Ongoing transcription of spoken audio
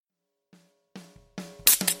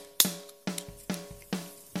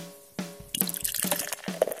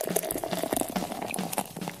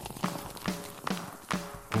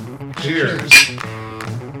Cheers.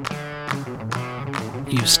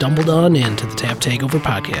 You've stumbled on into the Tap Takeover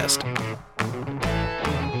podcast.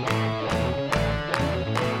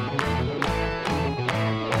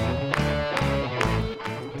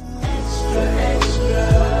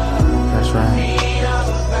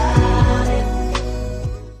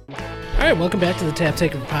 All right, welcome back to the Tap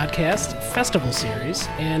Takeover podcast festival series,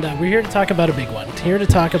 and we're here to talk about a big one. Here to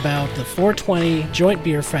talk about the 420 Joint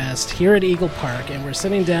Beer Fest here at Eagle Park, and we're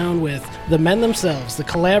sitting down with the men themselves, the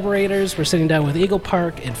collaborators. We're sitting down with Eagle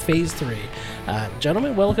Park in Phase 3.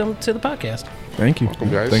 Gentlemen, welcome to the podcast. Thank you.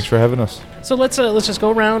 Welcome, guys. Thanks for having us. So let's just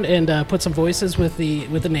go around and put some voices with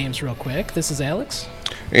the names real quick. This is Alex.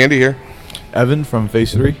 Andy here. Evan from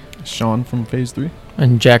Phase 3. Sean from Phase 3.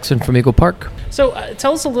 And Jackson from Eagle Park. So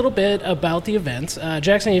tell us a little bit about the event.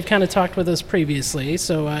 Jackson, you've kind of talked with us previously,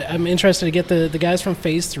 so I'm interested to get the guys from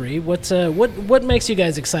Phase 3. What makes you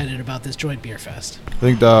guys excited about this Joint Beer Fest? I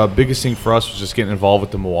think the biggest thing for us was just getting involved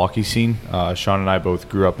with the Milwaukee scene. Sean and I both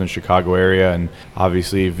grew up in the Chicago area and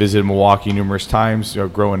obviously visited Milwaukee numerous times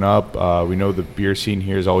growing up. We know the beer scene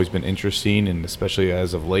here has always been interesting, and especially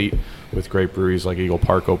as of late with great breweries like Eagle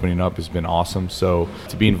Park opening up has been awesome. So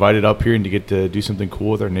to be invited up here and to get to do something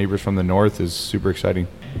cool with our neighbors from the north is super exciting.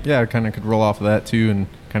 Yeah, I kind of could roll off of that too and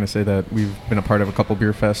kind of say that we've been a part of a couple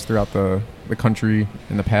beer fests throughout the country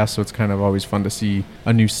in the past, so it's kind of always fun to see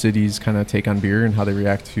a new city's kind of take on beer and how they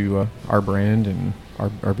react to our brand and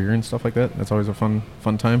our beer and stuff like that. That's always a fun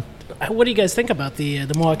time. What do you guys think about the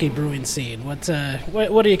Milwaukee brewing scene? What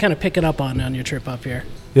are you kind of picking up on your trip up here?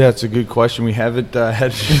 Yeah, it's a good question. We haven't got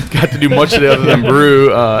to do much today other than brew.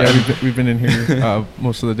 Yeah, we've been in here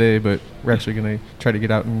most of the day, but we're actually going to try to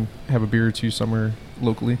get out and have a beer or two somewhere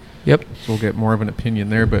locally. Yep. So we'll get more of an opinion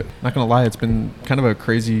there, but not going to lie, it's been kind of a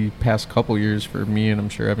crazy past couple years for me, and I'm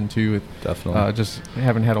sure Evan too. Definitely. Just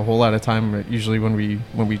haven't had a whole lot of time. Usually when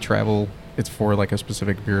we travel, it's for like a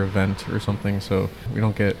specific beer event or something, so we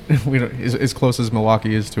don't as close as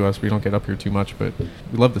Milwaukee is to us, we don't get up here too much, but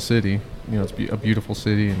we love the city. It's a beautiful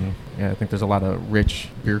city, and yeah, I think there's a lot of rich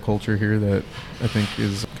beer culture here that I think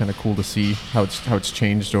is kind of cool to see how it's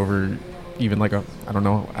changed over even like I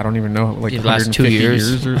don't even know, like the last 150 2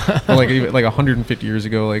 years or like 150 years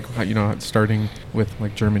ago, like starting with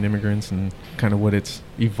like German immigrants and kind of what it's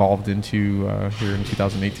evolved into here in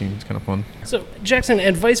 2018. It's kind of fun. So Jackson,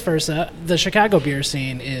 and vice versa, the Chicago beer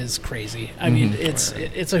scene is crazy. I mean, it's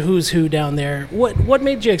a who's who down there. What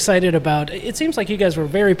made you excited about? It seems like you guys were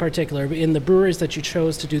very particular in the breweries that you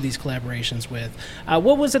chose to do these collaborations with.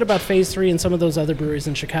 What was it about Phase 3 and some of those other breweries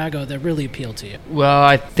in Chicago that really appealed to you? Well,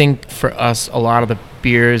 I think for us, a lot of the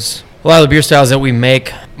beer styles that we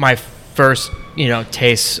make, my first,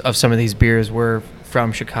 tastes of some of these beers were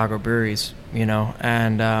from Chicago breweries,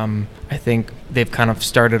 and I think they've kind of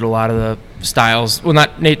started a lot of the styles. Well,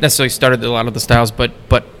 not necessarily started a lot of the styles, but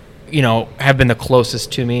have been the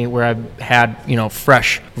closest to me where I've had,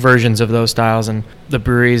 fresh versions of those styles. And the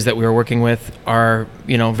breweries that we were working with are,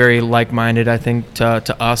 very like-minded, I think,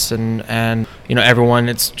 to us and everyone.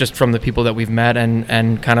 It's just from the people that we've met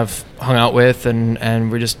and kind of hung out with, and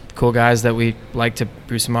we're just cool guys that we like to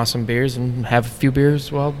brew some awesome beers and have a few beers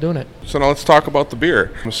while doing it. So now let's talk about the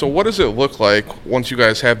beer. So what does it look like once you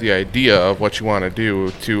guys have the idea of what you want to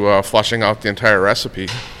do to fleshing out the entire recipe?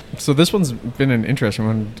 So this one's been an interesting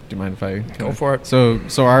one. Do you mind if I go for it? So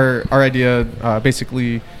our idea,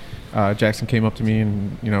 basically, Jackson came up to me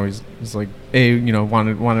and he's like,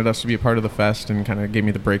 wanted us to be a part of the fest, and kind of gave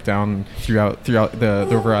me the breakdown throughout the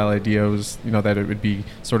overall idea was that it would be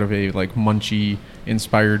sort of a like munchy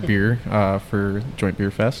inspired beer for Joint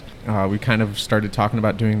Beer Fest. We kind of started talking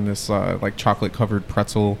about doing this like chocolate covered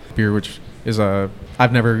pretzel beer, which is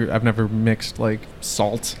I've never mixed like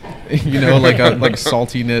salt, like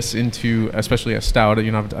saltiness into especially a stout.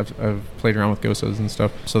 I've played around with Gosas and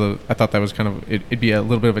stuff, so I thought that was kind of it'd be a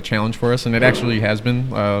little bit of a challenge for us, and it actually has been.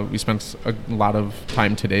 We spent a lot of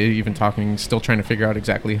time today even talking, still trying to figure out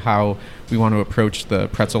exactly how we want to approach the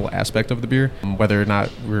pretzel aspect of the beer, whether or not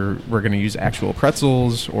we're going to use actual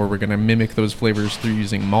pretzels or we're going to mimic those flavors through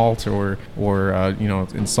using malt or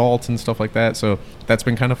in salt and stuff like that. So that's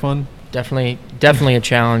been kind of fun. Definitely a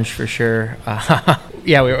challenge for sure.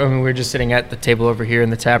 Yeah, we were just sitting at the table over here in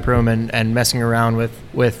the tap room and messing around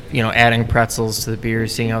with adding pretzels to the beer,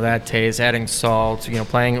 seeing how that tastes, adding salt,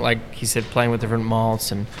 playing, like he said, playing with different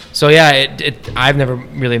malts. And so yeah, I've never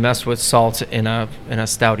really messed with salt in a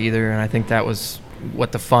stout either, and I think that was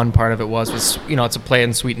what the fun part of it was it's a play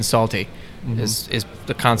in sweet and salty. Mm-hmm. is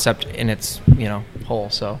the concept in its whole.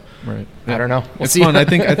 So right, I don't know. It's fun. I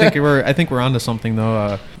think we're onto something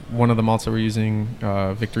though. one of the malts that we're using,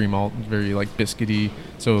 Victory Malt, very like biscuity.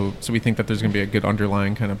 So we think that there's going to be a good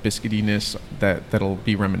underlying kind of biscuitiness that'll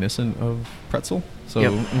be reminiscent of pretzel. So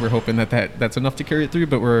we're hoping that's enough to carry it through,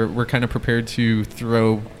 but we're kind of prepared to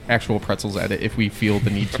throw actual pretzels at it if we feel the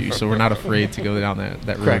need to. So we're not afraid to go down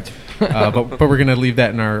that road. Correct. But we're going to leave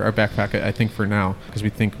that in our backpack, I think, for now, because we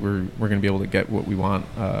think we're going to be able to get what we want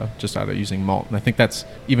just out of using malt. And I think that's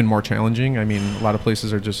even more challenging. I mean, a lot of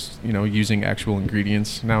places are just, using actual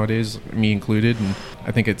ingredients nowadays, me included. And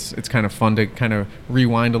I think it's kind of fun to kind of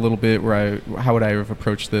rewind a little bit how would I have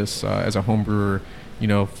approached this as a home brewer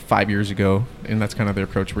 5 years ago, and that's kind of the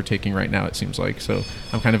approach we're taking right now, it seems like. So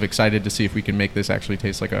I'm kind of excited to see if we can make this actually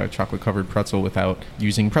taste like a chocolate-covered pretzel without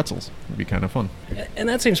using pretzels. It'd be kind of fun. And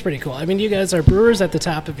that seems pretty cool. I mean, you guys are brewers at the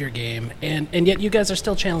top of your game, and yet you guys are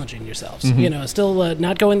still challenging yourselves. Still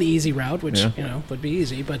not going the easy route, which would be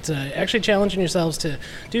easy, but actually challenging yourselves to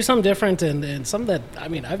do something different and something that, I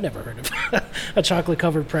mean, I've never heard of a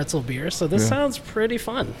chocolate-covered pretzel beer. So this sounds pretty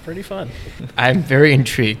fun. I'm very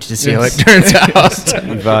intrigued to see how it turns out.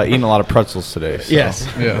 We've eaten a lot of pretzels today. So. Yes.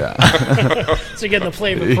 Yeah. So you're getting the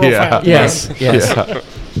flavor profile. Yes. Yeah.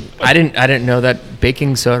 I didn't know that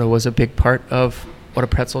baking soda was a big part of what a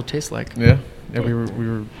pretzel tastes like. Yeah, we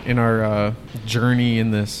were in our journey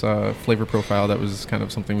in this flavor profile. That was kind of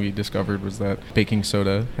something we discovered, was that baking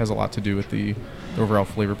soda has a lot to do with the overall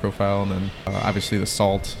flavor profile, and then obviously the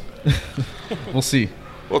salt. We'll see.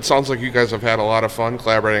 Well, it sounds like you guys have had a lot of fun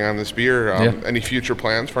collaborating on this beer. Any future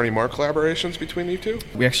plans for any more collaborations between you two?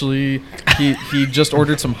 We actually, he just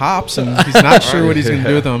ordered some hops, and he's not sure what he's going to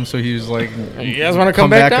do with them. So he was like, "You guys want to come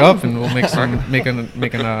back down? up, and we'll make an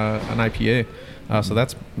IPA." So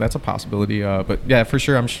that's a possibility. But yeah, for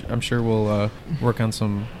sure, I'm sure we'll work on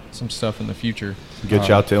some stuff in the future. Get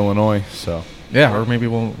you out to Illinois, so. Yeah, or maybe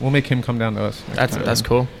we'll make him come down to us. That's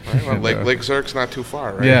cool. Right, well, Lake Zurch's not too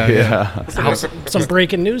far, right? Yeah. Some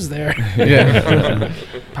breaking news there. Yeah.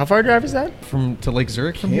 How far a drive is that? To Lake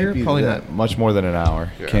Zurich from here? Probably not. Much more than an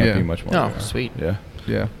hour. Yeah. Can't be much more. Oh, than an hour. sweet. Yeah.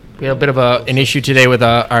 Yeah. We had a bit of an issue today with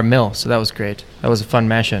our mill, so that was great. That was a fun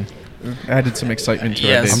mash-in. Added some excitement to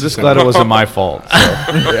our Yes. days. I'm just glad it wasn't my fault. So.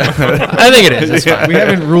 I think it is. It's fine. We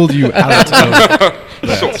haven't ruled you out of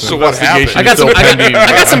So what happened? I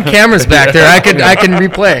got some cameras back there. I can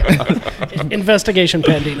replay. Investigation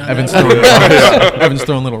pending on Evan's that.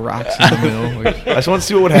 throwing little rocks in the mill. Like, I just want to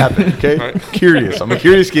see what would happen, okay? Curious. I'm a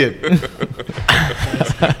curious kid.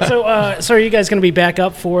 So are you guys going to be back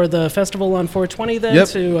up for the festival on 420 then? Yep.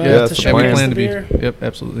 To that's the showcase plan the to be. beer? Yep,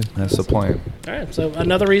 absolutely. That's the plan. All right, so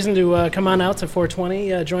another reason to come on out to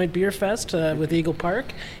 420 Joint Beer Fest with Eagle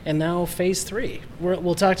Park, and now Phase 3.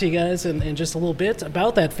 We'll talk to you guys in just a little bit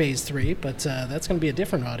about that Phase 3, but that's going to be a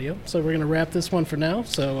different audio. So we're going to wrap this one for now.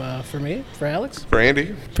 So for me, for Alex. For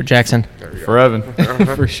Andy? For Jackson. For Evan.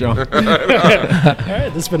 For sure. All right,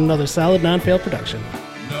 this has been another solid non-fail production.